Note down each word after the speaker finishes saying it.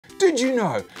Did you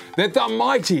know that the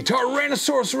mighty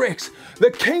Tyrannosaurus Rex,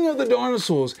 the king of the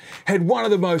dinosaurs, had one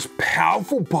of the most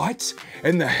powerful bites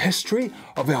in the history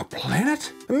of our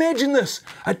planet? Imagine this,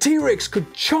 a T-Rex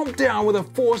could chomp down with a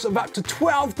force of up to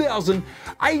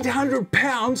 12,800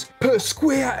 pounds per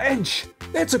square inch.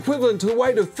 That's equivalent to the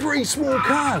weight of 3 small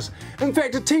cars. In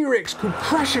fact, a T-Rex could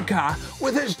crush a car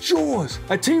with its jaws.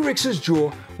 A T-Rex's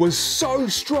jaw was so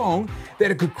strong that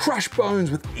it could crush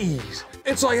bones with ease.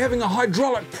 It's like having a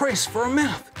hydraulic press for a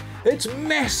mouth. Its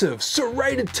massive,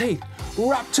 serrated teeth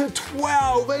were up to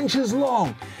 12 inches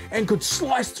long and could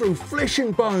slice through flesh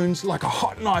and bones like a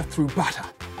hot knife through butter.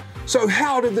 So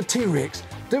how did the T-Rex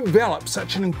develop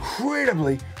such an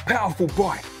incredibly powerful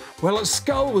bite? Well, its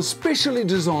skull was specially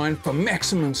designed for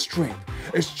maximum strength.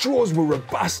 Its jaws were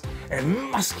robust and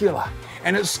muscular,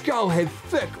 and its skull had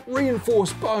thick,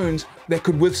 reinforced bones that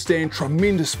could withstand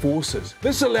tremendous forces.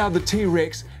 This allowed the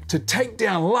T-Rex to take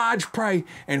down large prey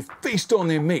and feast on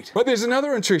their meat. But there's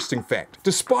another interesting fact.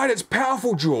 Despite its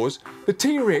powerful jaws, the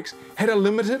T-Rex had a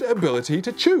limited ability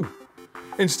to chew.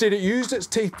 Instead, it used its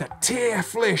teeth to tear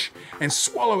flesh and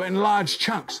swallow it in large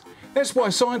chunks. That's why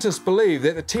scientists believe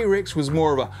that the T-Rex was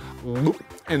more of a look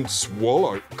and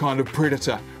swallow kind of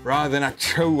predator rather than a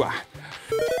chewer.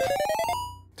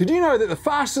 Did you know that the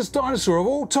fastest dinosaur of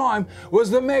all time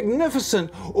was the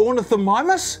magnificent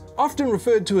Ornithomimus? Often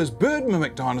referred to as bird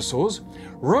mimic dinosaurs,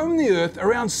 roamed the Earth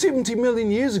around 70 million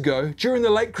years ago during the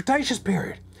late Cretaceous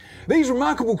period. These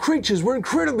remarkable creatures were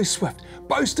incredibly swift,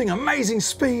 boasting amazing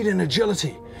speed and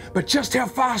agility. But just how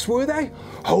fast were they?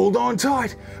 Hold on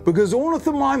tight, because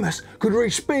Ornithomimus could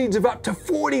reach speeds of up to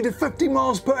 40 to 50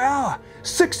 miles per hour,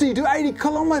 60 to 80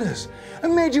 kilometers.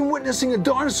 Imagine witnessing a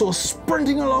dinosaur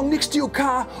sprinting along next to your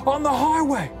car on the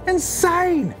highway.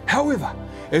 Insane! However,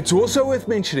 it's also worth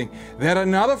mentioning that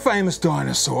another famous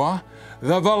dinosaur,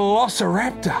 the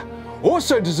Velociraptor,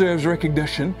 also deserves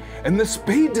recognition in the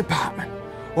speed department.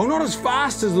 While not as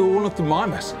fast as the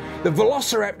Ornithomimus, the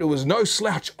Velociraptor was no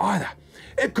slouch either.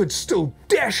 It could still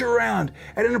dash around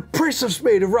at an impressive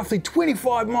speed of roughly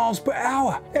 25 miles per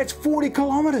hour. That's 40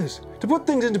 kilometers. To put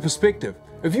things into perspective,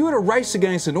 if you were to race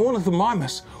against an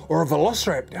Ornithomimus or a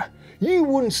Velociraptor, you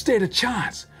wouldn't stand a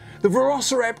chance. The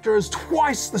Velociraptor is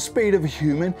twice the speed of a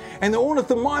human, and the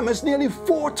Ornithomimus nearly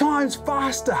 4 times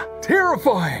faster.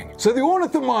 Terrifying! So the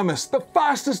Ornithomimus, the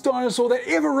fastest dinosaur that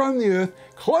ever roamed the Earth,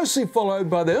 closely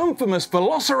followed by the infamous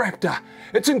Velociraptor.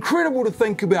 It's incredible to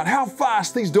think about how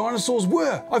fast these dinosaurs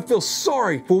were. I feel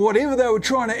sorry for whatever they were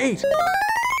trying to eat.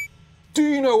 Do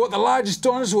you know what the largest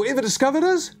dinosaur ever discovered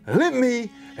is? Let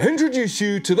me introduce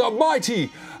you to the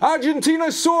mighty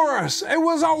Argentinosaurus. It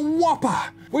was a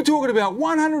whopper. We're talking about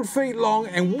 100 feet long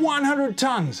and 100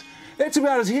 tons. That's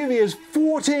about as heavy as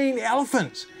 14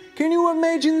 elephants. Can you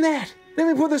imagine that? Let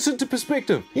me put this into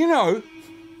perspective. You know,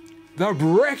 the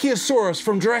Brachiosaurus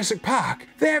from Jurassic Park,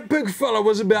 that big fella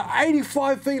was about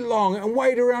 85 feet long and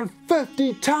weighed around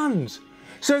 50 tons.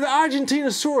 So the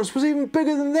Argentinosaurus was even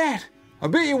bigger than that. I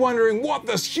bet you're wondering what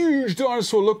this huge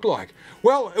dinosaur looked like.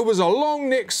 Well, it was a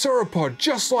long-necked sauropod,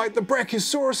 just like the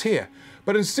Brachiosaurus here.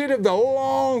 But instead of the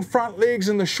long front legs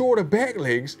and the shorter back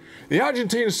legs, the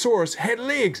Argentinosaurus had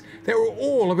legs that were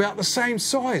all about the same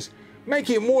size,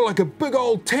 making it more like a big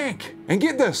old tank. And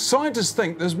get this, scientists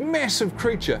think this massive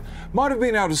creature might have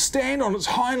been able to stand on its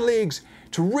hind legs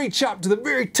to reach up to the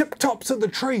very tip tops of the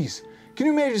trees. Can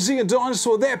you imagine seeing a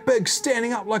dinosaur that big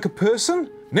standing up like a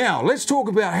person? Now, let's talk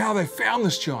about how they found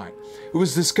this giant. It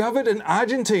was discovered in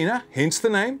Argentina, hence the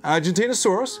name,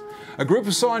 Argentinosaurus. A group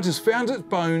of scientists found its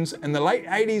bones in the late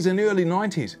 80s and early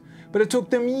 90s, but it took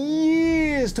them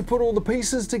years to put all the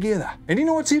pieces together. And you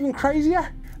know what's even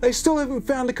crazier? They still haven't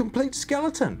found a complete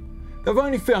skeleton. They've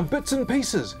only found bits and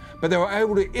pieces, but they were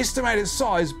able to estimate its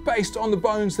size based on the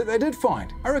bones that they did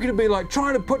find. I reckon it'd be like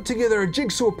trying to put together a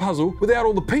jigsaw puzzle without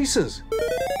all the pieces.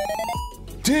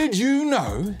 Did you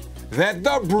know that the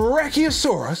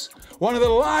Brachiosaurus, one of the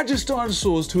largest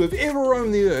dinosaurs to have ever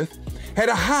roamed the Earth, had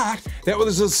a heart that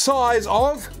was the size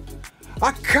of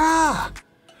a car?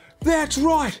 That's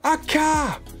right, a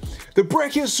car! The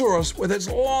Brachiosaurus, with its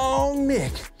long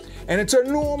neck and its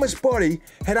enormous body,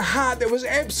 had a heart that was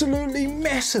absolutely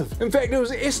massive. In fact, it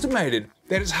was estimated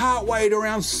that its heart weighed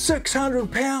around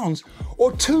 600 pounds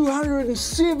or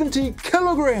 270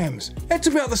 kilograms. That's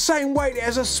about the same weight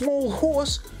as a small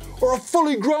horse or a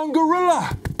fully grown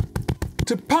gorilla.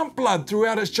 To pump blood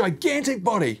throughout its gigantic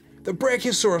body, the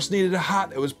Brachiosaurus needed a heart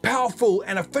that was powerful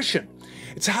and efficient.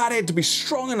 Its heart had to be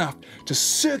strong enough to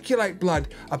circulate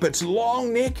blood up its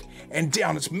long neck and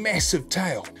down its massive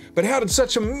tail. But how did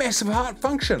such a massive heart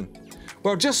function?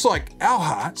 Well, just like our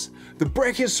hearts, the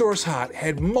Brachiosaurus heart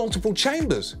had multiple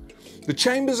chambers. The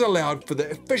chambers allowed for the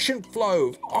efficient flow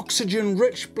of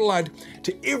oxygen-rich blood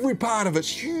to every part of its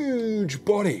huge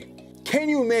body. Can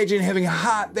you imagine having a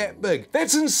heart that big?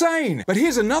 That's insane! But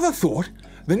here's another thought.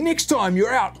 The next time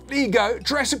you're out, there you go,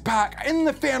 Jurassic Park in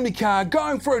the family car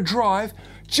going for a drive,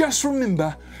 just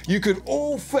remember, you could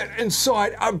all fit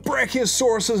inside a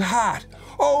Brachiosaurus's heart.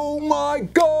 Oh my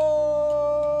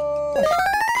God!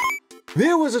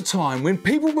 There was a time when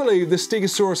people believed the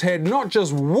Stegosaurus had not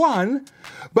just one,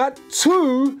 but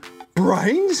two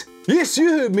brains. Yes, you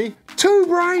heard me, 2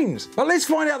 brains. But let's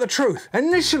find out the truth.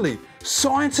 Initially,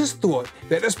 scientists thought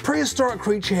that this prehistoric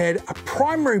creature had a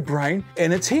primary brain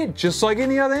in its head, just like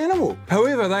any other animal.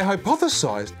 However, they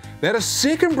hypothesized that a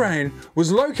second brain was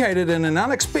located in an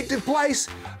unexpected place,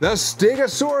 the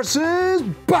Stegosaurus's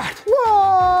butt.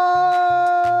 What?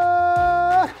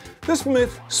 This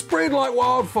myth spread like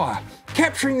wildfire,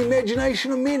 capturing the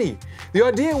imagination of many. The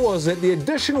idea was that the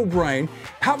additional brain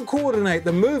helped coordinate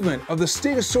the movement of the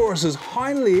Stegosaurus's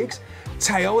hind legs,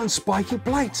 tail, and spiky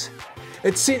plates.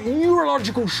 It sent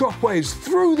neurological shockwaves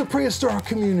through the prehistoric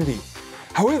community.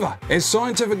 However, as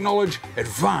scientific knowledge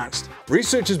advanced,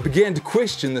 researchers began to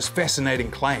question this fascinating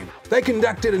claim. They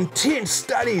conducted intense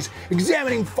studies,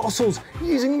 examining fossils,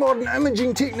 using modern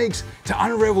imaging techniques to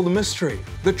unravel the mystery.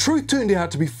 The truth turned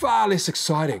out to be far less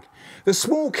exciting. The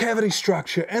small cavity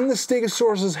structure in the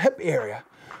Stegosaurus's hip area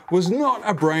was not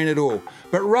a brain at all,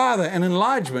 but rather an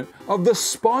enlargement of the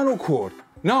spinal cord,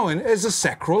 known as the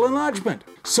sacral enlargement.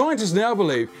 Scientists now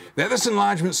believe that this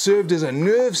enlargement served as a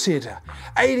nerve center,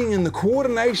 aiding in the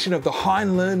coordination of the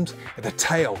hind limbs and the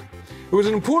tail. It was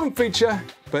an important feature,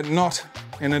 but not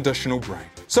an additional brain.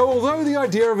 So although the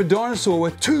idea of a dinosaur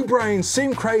with 2 brains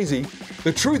seemed crazy,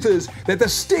 the truth is that the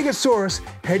Stegosaurus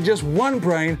had just 1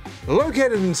 brain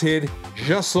located in its head,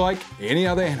 just like any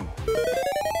other animal.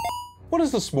 What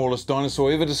is the smallest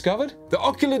dinosaur ever discovered? The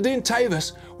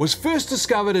Oculodentavis was first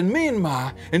discovered in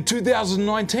Myanmar in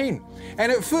 2019,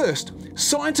 and at first,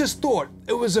 scientists thought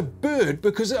it was a bird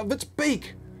because of its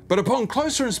beak. But upon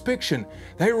closer inspection,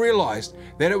 they realized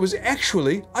that it was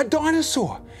actually a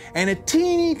dinosaur, and a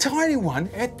teeny tiny one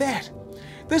at that.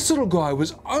 This little guy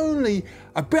was only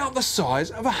about the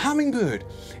size of a hummingbird,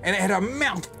 and it had a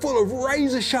mouth full of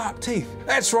razor-sharp teeth.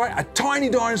 That's right, a tiny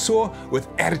dinosaur with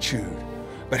attitude.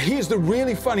 But here's the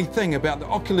really funny thing about the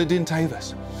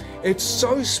Oculodentavis. It's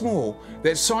so small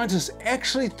that scientists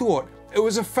actually thought it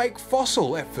was a fake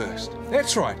fossil at first.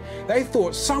 That's right, they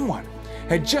thought someone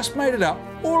had just made it up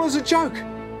all as a joke.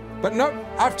 But nope,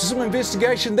 after some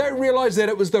investigation, they realized that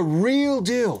it was the real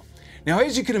deal. Now,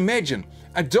 as you can imagine,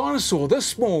 a dinosaur this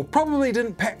small probably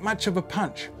didn't pack much of a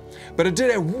punch, but it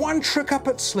did have one trick up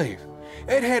its sleeve.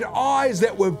 It had eyes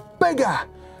that were bigger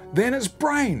than its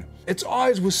brain. Its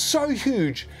eyes were so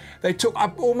huge, they took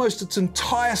up almost its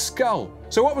entire skull.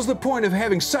 So what was the point of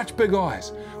having such big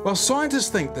eyes? Well, scientists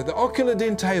think that the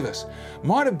Oculodentavis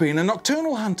might have been a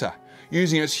nocturnal hunter,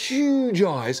 using its huge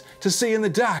eyes to see in the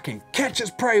dark and catch its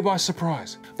prey by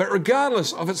surprise. But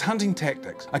regardless of its hunting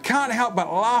tactics, I can't help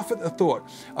but laugh at the thought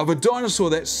of a dinosaur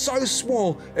that's so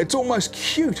small it's almost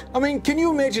cute. I mean, can you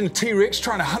imagine a T-Rex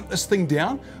trying to hunt this thing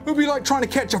down? It would be like trying to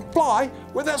catch a fly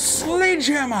with a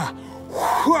sledgehammer.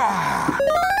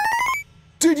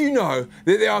 Did you know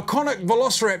that the iconic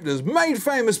velociraptors made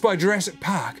famous by Jurassic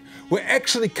Park were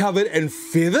actually covered in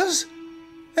feathers?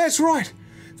 That's right.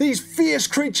 These fierce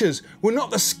creatures were not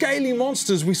the scaly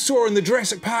monsters we saw in the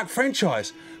Jurassic Park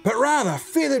franchise, but rather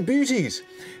feathered beauties.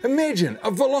 Imagine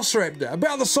a velociraptor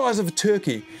about the size of a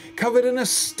turkey, covered in a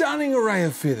stunning array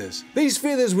of feathers. These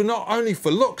feathers were not only for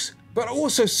looks, but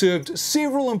also served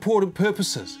several important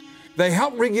purposes. They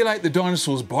help regulate the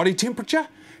dinosaur's body temperature,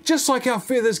 just like how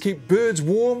feathers keep birds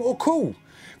warm or cool.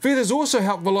 Feathers also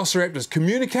help velociraptors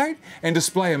communicate and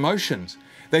display emotions.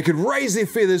 They could raise their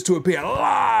feathers to appear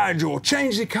large or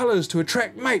change their colours to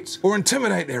attract mates or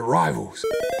intimidate their rivals.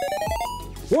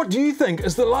 What do you think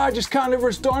is the largest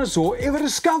carnivorous dinosaur ever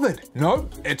discovered?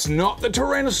 Nope, it's not the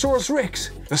Tyrannosaurus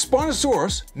Rex. The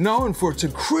Spinosaurus, known for its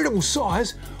incredible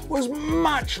size, was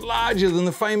much larger than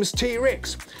the famous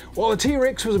T-Rex. While the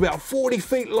T-Rex was about 40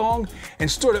 feet long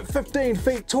and stood at 15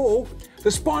 feet tall, the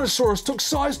Spinosaurus took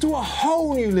size to a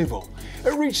whole new level.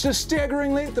 It reached a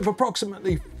staggering length of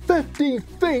approximately 50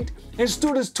 feet and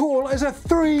stood as tall as a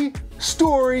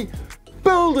 3-story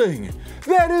building.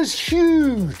 That is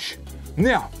huge!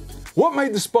 Now, what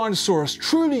made the Spinosaurus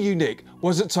truly unique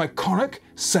was its iconic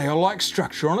sail-like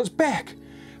structure on its back.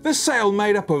 This sail,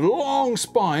 made up of long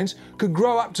spines, could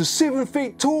grow up to 7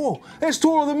 feet tall. That's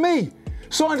taller than me.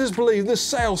 Scientists believe this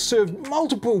sail served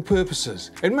multiple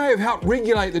purposes. It may have helped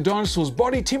regulate the dinosaur's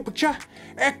body temperature,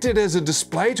 acted as a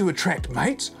display to attract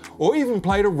mates, or even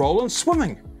played a role in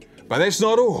swimming. But that's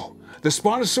not all. The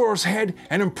Spinosaurus had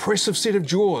an impressive set of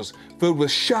jaws filled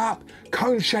with sharp,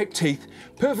 cone-shaped teeth,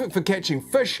 perfect for catching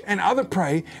fish and other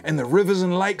prey in the rivers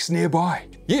and lakes nearby.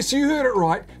 Yes, you heard it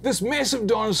right. This massive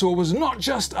dinosaur was not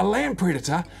just a land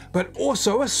predator, but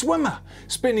also a swimmer,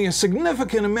 spending a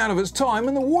significant amount of its time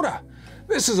in the water.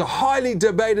 This is a highly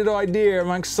debated idea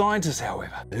amongst scientists,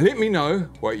 however. Let me know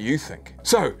what you think.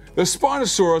 So, the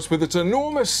Spinosaurus, with its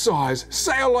enormous size,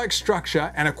 sail-like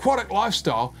structure, and aquatic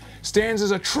lifestyle, stands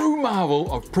as a true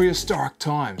marvel of prehistoric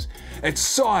times. Its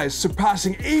size,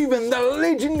 surpassing even the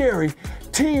legendary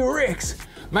T-Rex,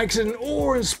 makes it an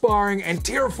awe-inspiring and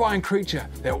terrifying creature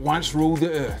that once ruled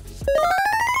the earth.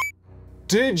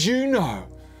 Did you know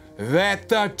that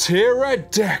the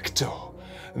Pterodactyl,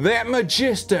 that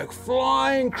majestic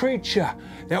flying creature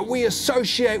that we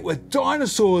associate with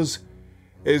dinosaurs,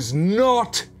 is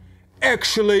not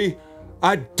actually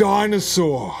a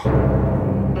dinosaur?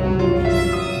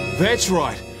 That's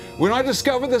right. When I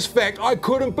discovered this fact, I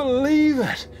couldn't believe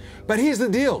it. But here's the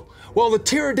deal. While the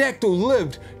pterodactyl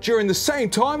lived during the same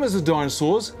time as the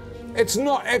dinosaurs, it's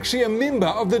not actually a member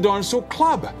of the dinosaur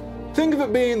club. Think of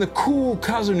it being the cool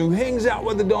cousin who hangs out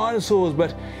with the dinosaurs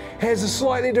but has a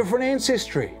slightly different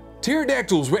ancestry.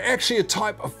 Pterodactyls were actually a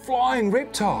type of flying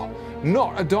reptile,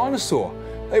 not a dinosaur.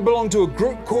 They belonged to a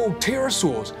group called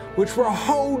pterosaurs, which were a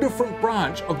whole different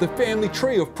branch of the family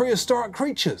tree of prehistoric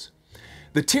creatures.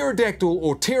 The pterodactyl,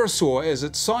 or pterosaur as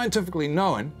it's scientifically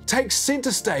known, takes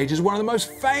center stage as one of the most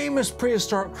famous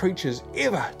prehistoric creatures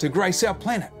ever to grace our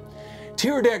planet.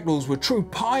 Pterodactyls were true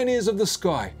pioneers of the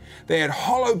sky. They had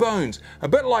hollow bones, a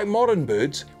bit like modern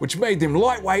birds, which made them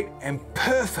lightweight and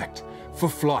perfect for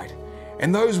flight.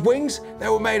 And those wings, they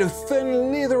were made of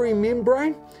thin, leathery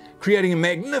membrane, creating a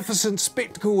magnificent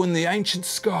spectacle in the ancient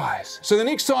skies. So the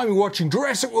next time you're watching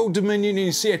Jurassic World Dominion and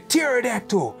you see a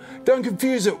pterodactyl, don't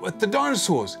confuse it with the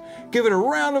dinosaurs. Give it a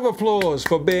round of applause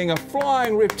for being a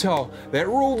flying reptile that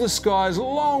ruled the skies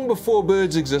long before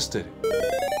birds existed.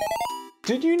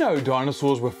 Did you know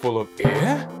dinosaurs were full of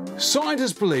air?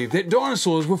 Scientists believe that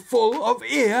dinosaurs were full of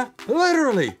air,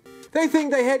 literally. They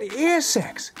think they had air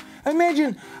sacs.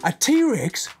 Imagine a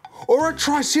T-Rex or a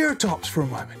Triceratops for a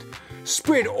moment.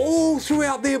 Spread all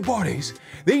throughout their bodies,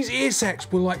 these air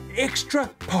sacs were like extra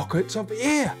pockets of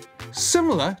air,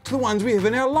 similar to the ones we have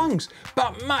in our lungs,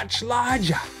 but much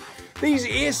larger. These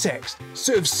air sacs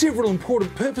served several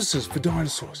important purposes for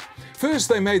dinosaurs. First,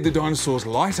 they made the dinosaurs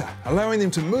lighter, allowing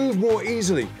them to move more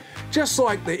easily. Just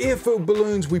like the air-filled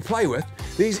balloons we play with,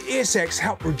 these air sacs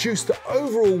help reduce the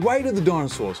overall weight of the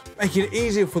dinosaurs, making it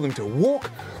easier for them to walk,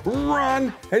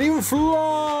 run, and even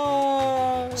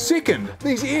fly. Second,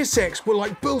 these air sacs were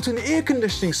like built-in air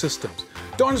conditioning systems.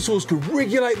 Dinosaurs could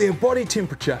regulate their body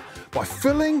temperature by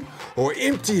filling or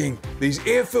emptying these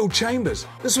air-filled chambers.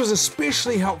 This was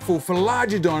especially helpful for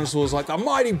larger dinosaurs like the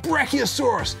mighty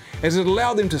Brachiosaurus, as it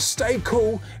allowed them to stay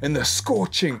cool in the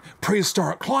scorching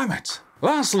prehistoric climates.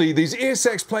 Lastly, these air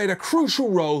sacs played a crucial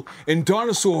role in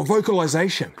dinosaur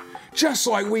vocalization. Just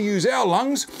like we use our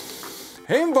lungs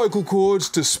and vocal cords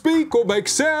to speak or make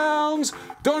sounds,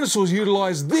 dinosaurs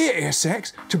utilized their air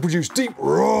sacs to produce deep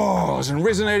roars and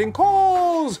resonating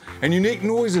calls and unique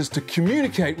noises to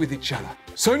communicate with each other.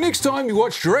 So next time you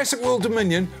watch Jurassic World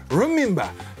Dominion,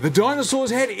 remember, the dinosaurs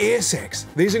had air sacs,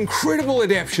 these incredible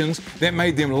adaptations that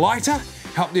made them lighter,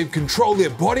 helped them control their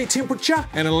body temperature,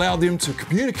 and allowed them to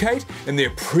communicate in their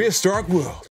prehistoric world.